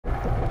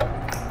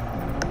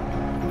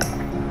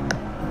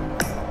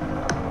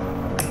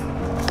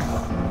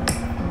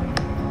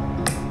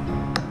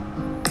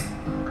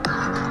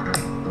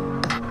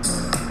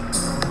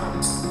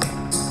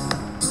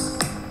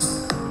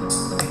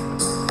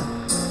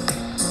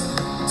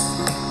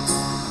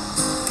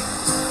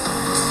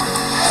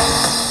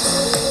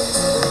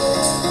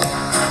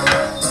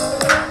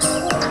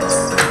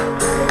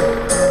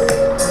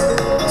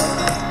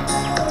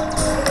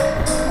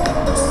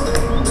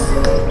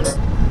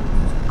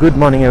Good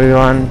morning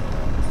everyone.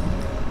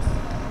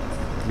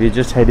 We're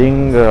just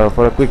heading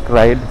for a quick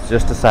ride. It's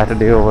just a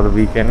Saturday over the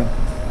weekend.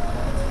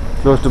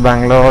 Close to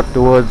Bangalore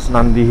towards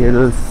Nandi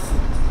Hills.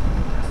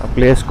 A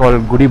place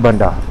called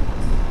Gudibanda.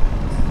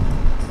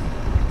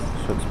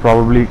 So it's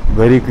probably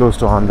very close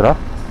to Andhra.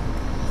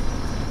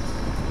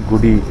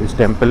 Gudi is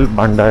temple,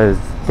 Banda is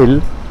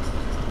hill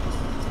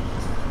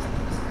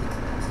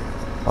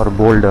or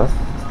boulder.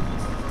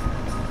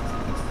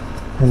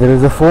 And there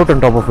is a fort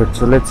on top of it,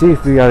 so let's see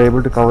if we are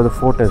able to cover the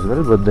fort as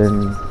well. But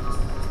then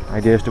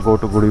idea is to go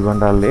to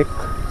Gudibanda lake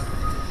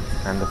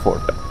and the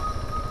fort.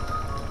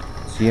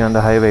 See you on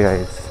the highway,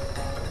 guys.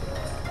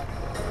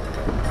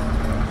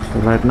 So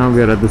right now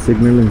we are at the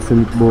signal in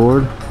Silk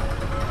Board.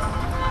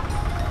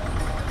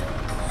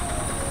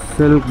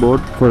 Silk Board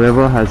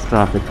forever has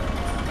traffic,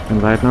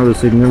 and right now the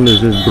signal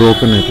is just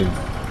broken, I think.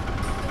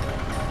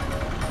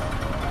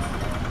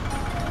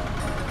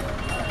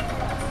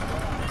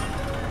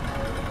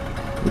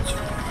 It's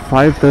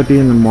 5:30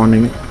 in the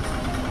morning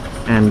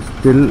and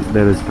still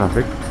there is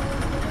traffic.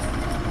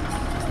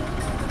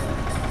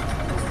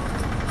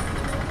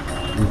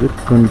 Is it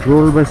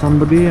controlled by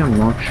somebody? I'm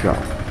not sure.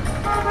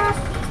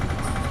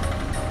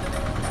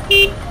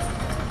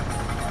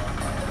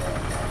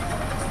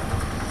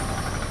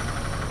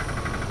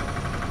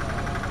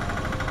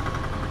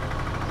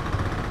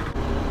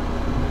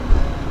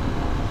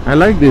 I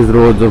like these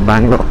roads of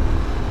Bangalore.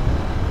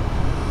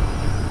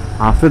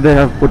 After they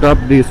have put up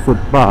these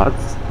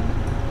footpaths,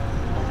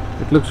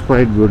 it looks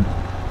quite good.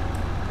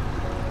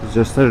 It's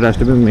just that it has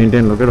to be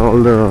maintained. Look at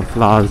all the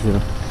flowers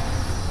here.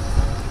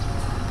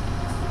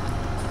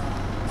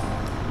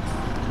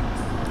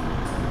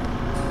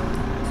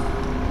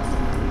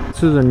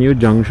 This is a new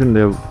junction.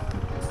 They've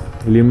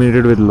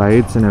illuminated with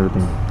lights and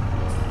everything.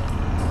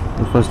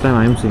 The first time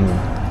I'm seeing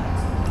it.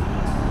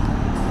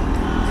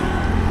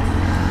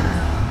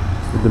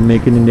 With the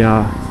Make in India.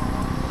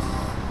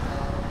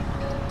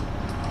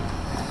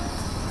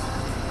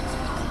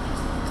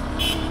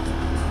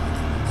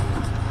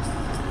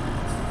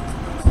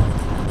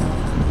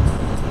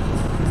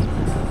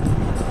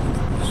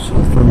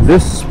 From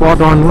this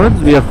spot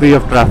onwards, we are free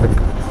of traffic.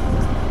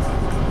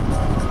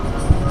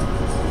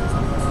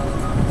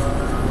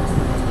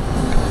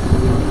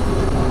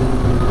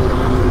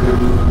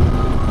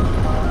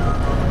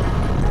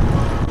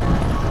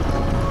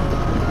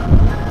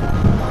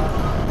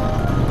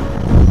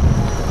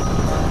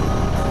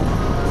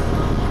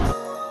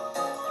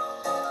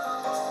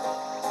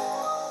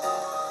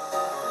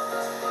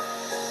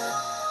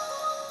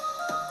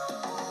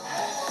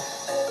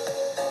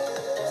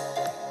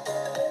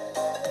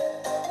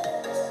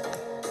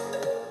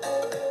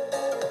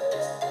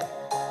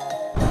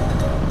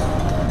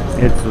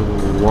 It's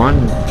 1,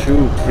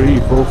 2, 3,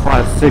 4,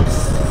 5,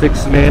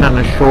 6 lane and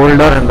a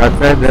shoulder, and that's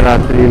why there are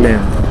 3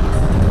 lanes.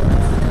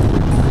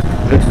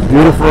 It's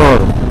beautiful.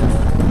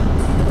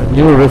 The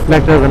new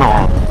reflectors and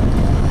all.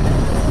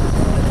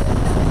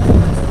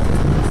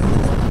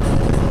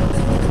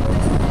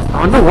 I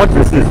wonder what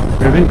this is.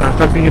 They've been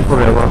constructing it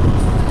forever.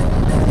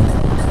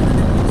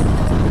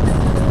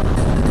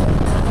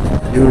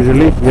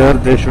 Usually here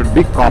there should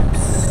be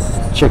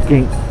cops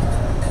checking.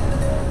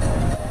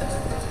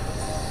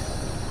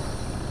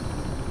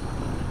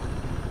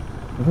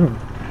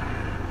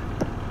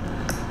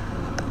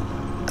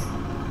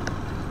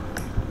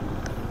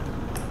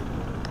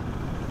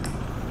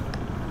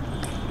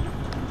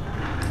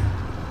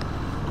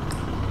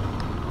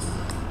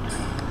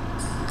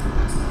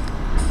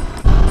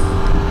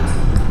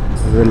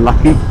 We're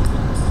lucky,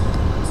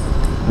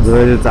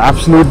 otherwise it's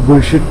absolute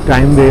bullshit,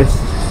 time waste.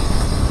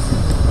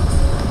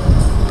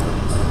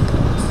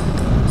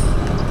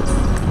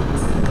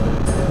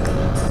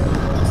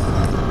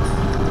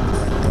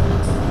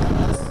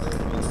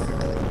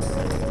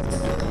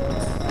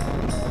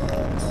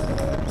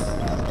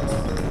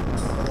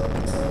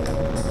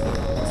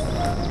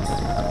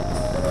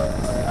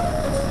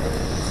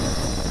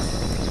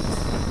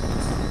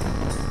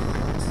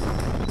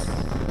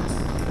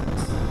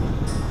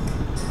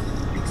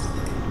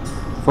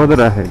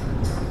 Further ahead.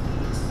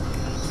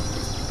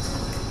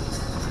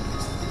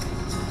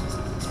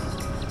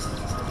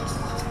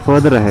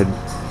 Further ahead.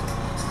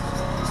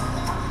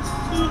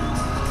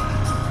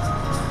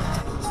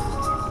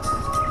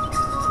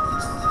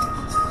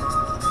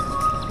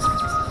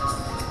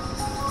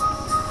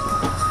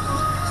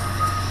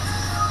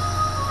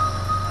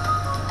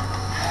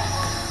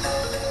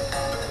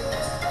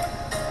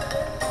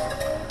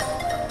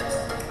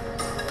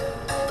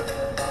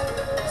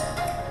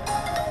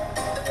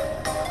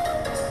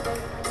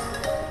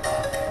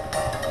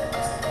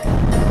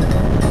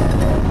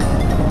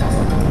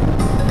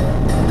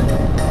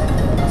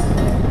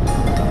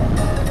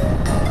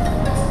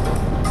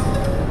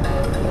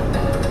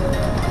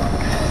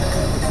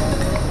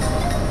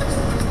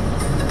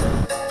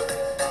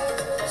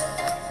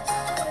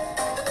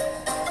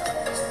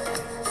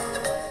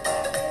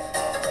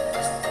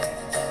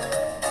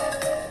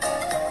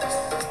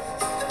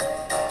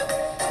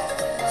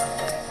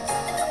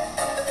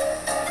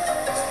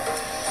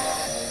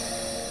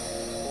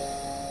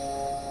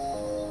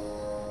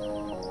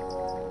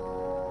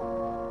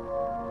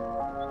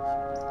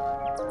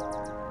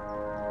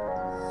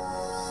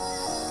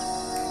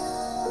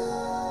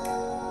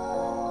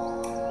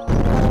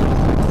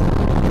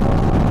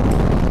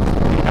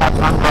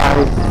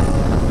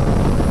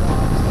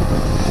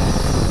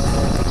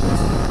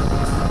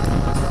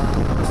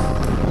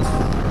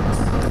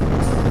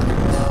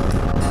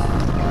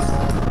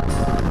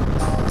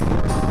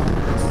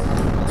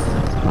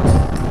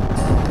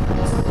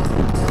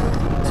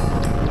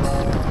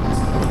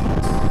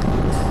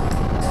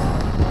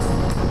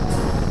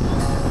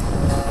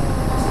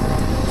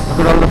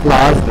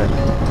 flowers there.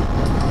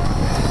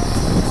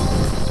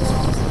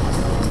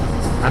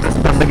 And it's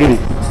Kandagiri.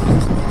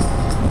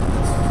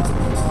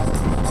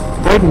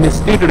 Quite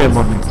misty today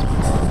morning.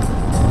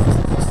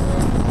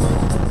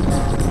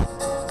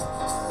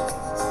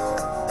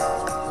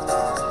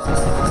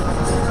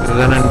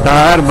 There's an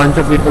entire bunch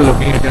of people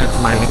looking at you and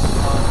smiling.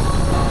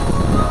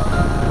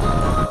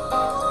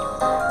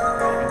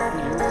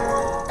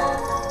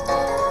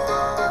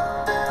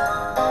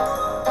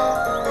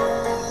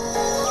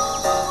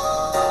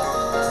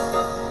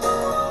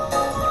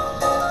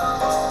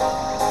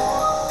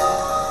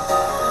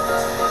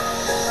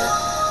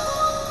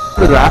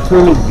 It's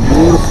absolutely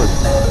beautiful.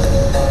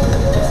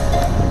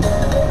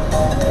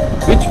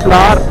 Which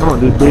flower? No,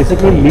 this is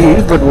basically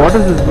leaves, but what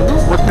is this?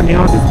 What's the name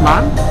of this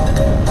plant?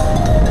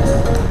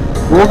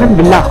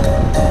 Bougainvillea.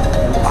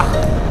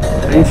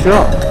 Are you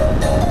sure?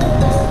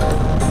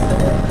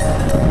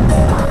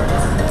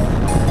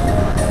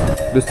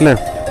 This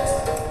left.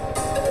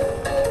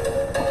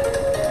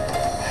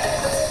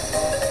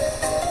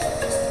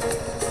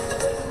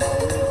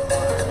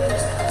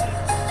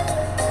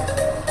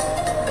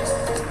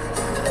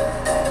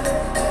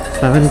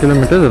 Seven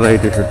kilometers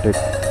right you should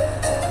take.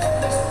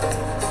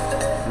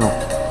 No,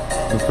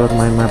 that's what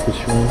my map is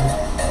showing.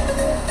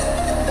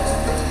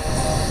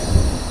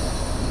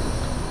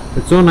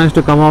 It's so nice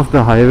to come off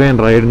the highway and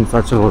ride in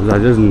such roads. I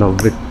just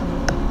love it.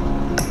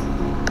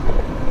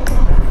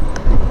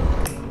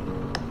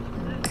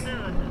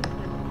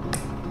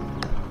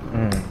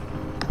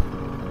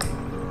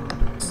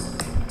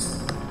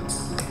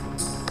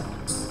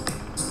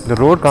 The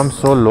road comes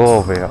so low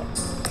over here.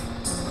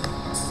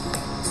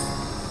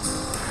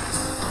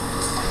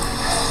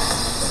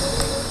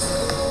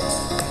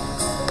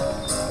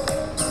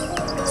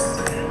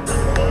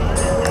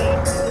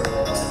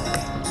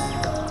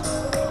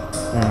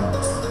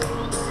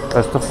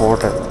 That's the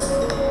fort.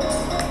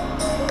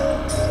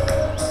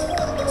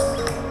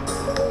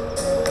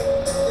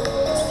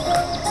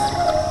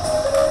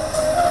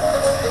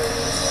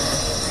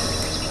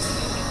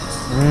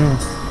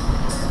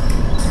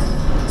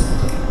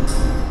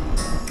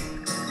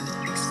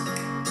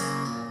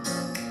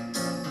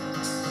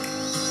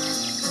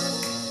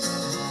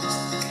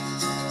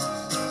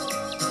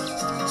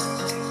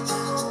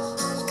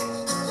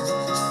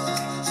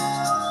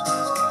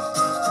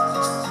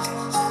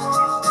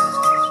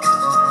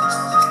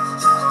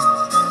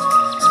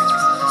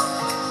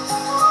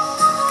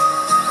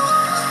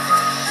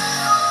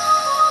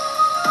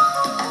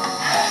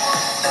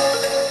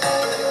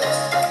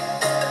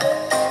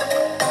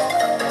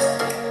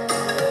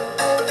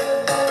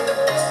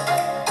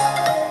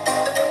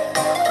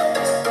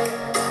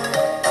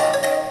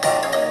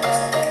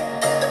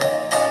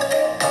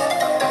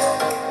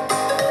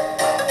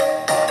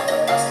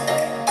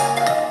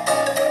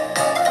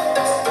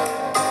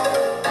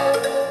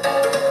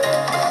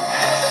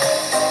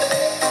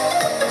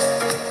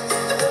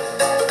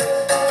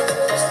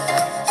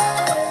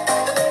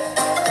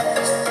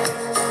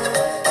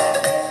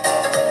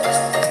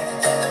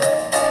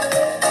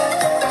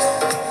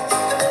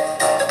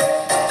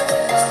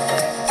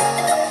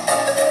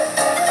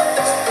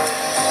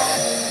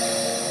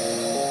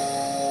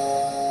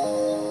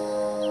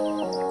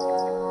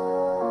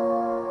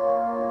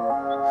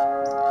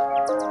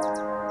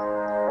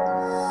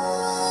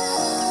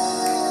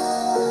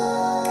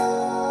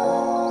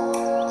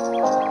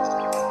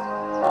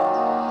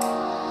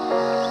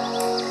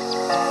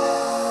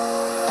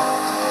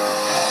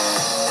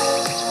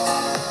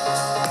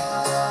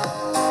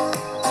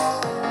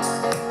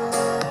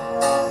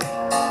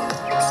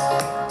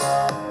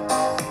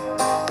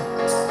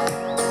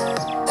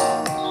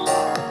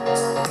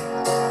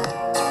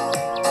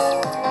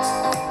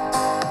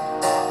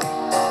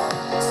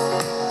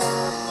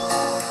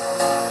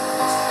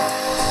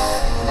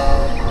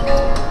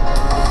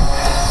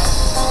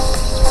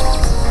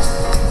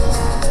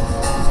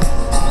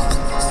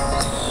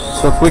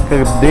 So quick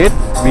update,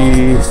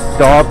 we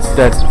stopped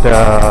at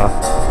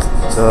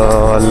the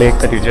lake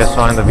that you just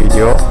saw in the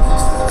video,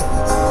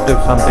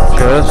 took some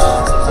pictures,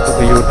 took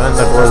a U-turn.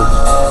 That was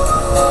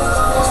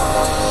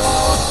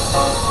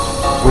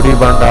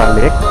Gudibanda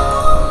lake.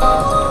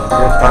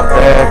 Just stopped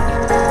there,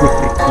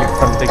 quickly clicked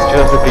some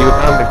pictures, took a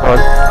U-turn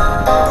because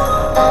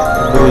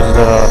Hindu's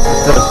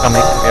sister is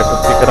coming and we have to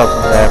pick her up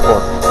from the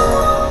airport.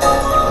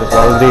 It's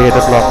already 8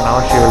 o'clock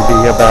now, she will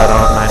be here by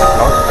around 9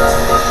 o'clock.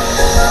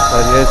 So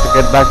just to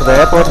get back to the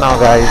airport now,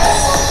 guys.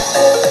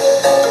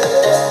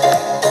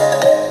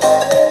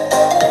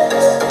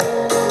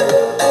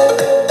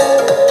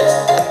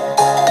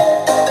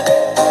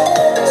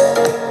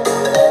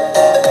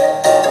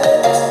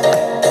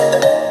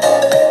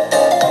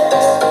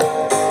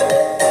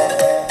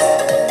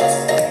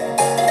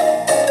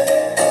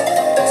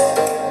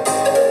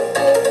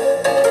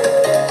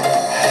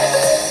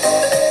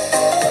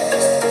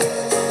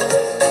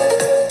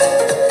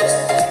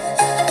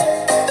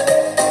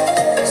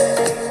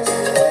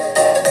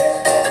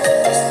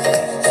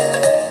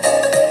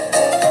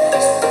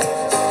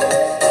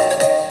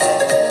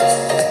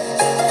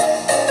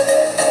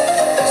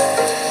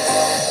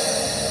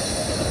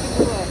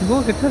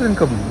 Let her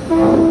income.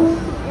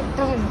 Let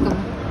her income.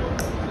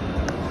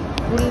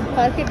 We'll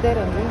park it there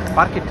only.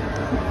 Park it.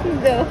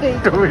 The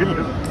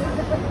Two-wheeler.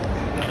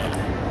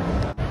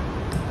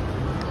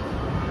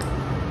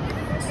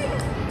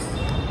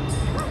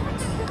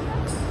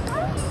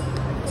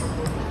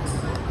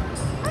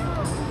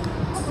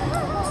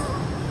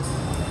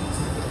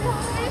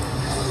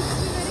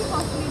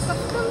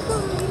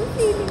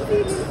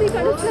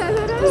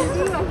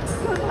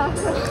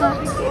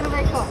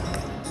 See,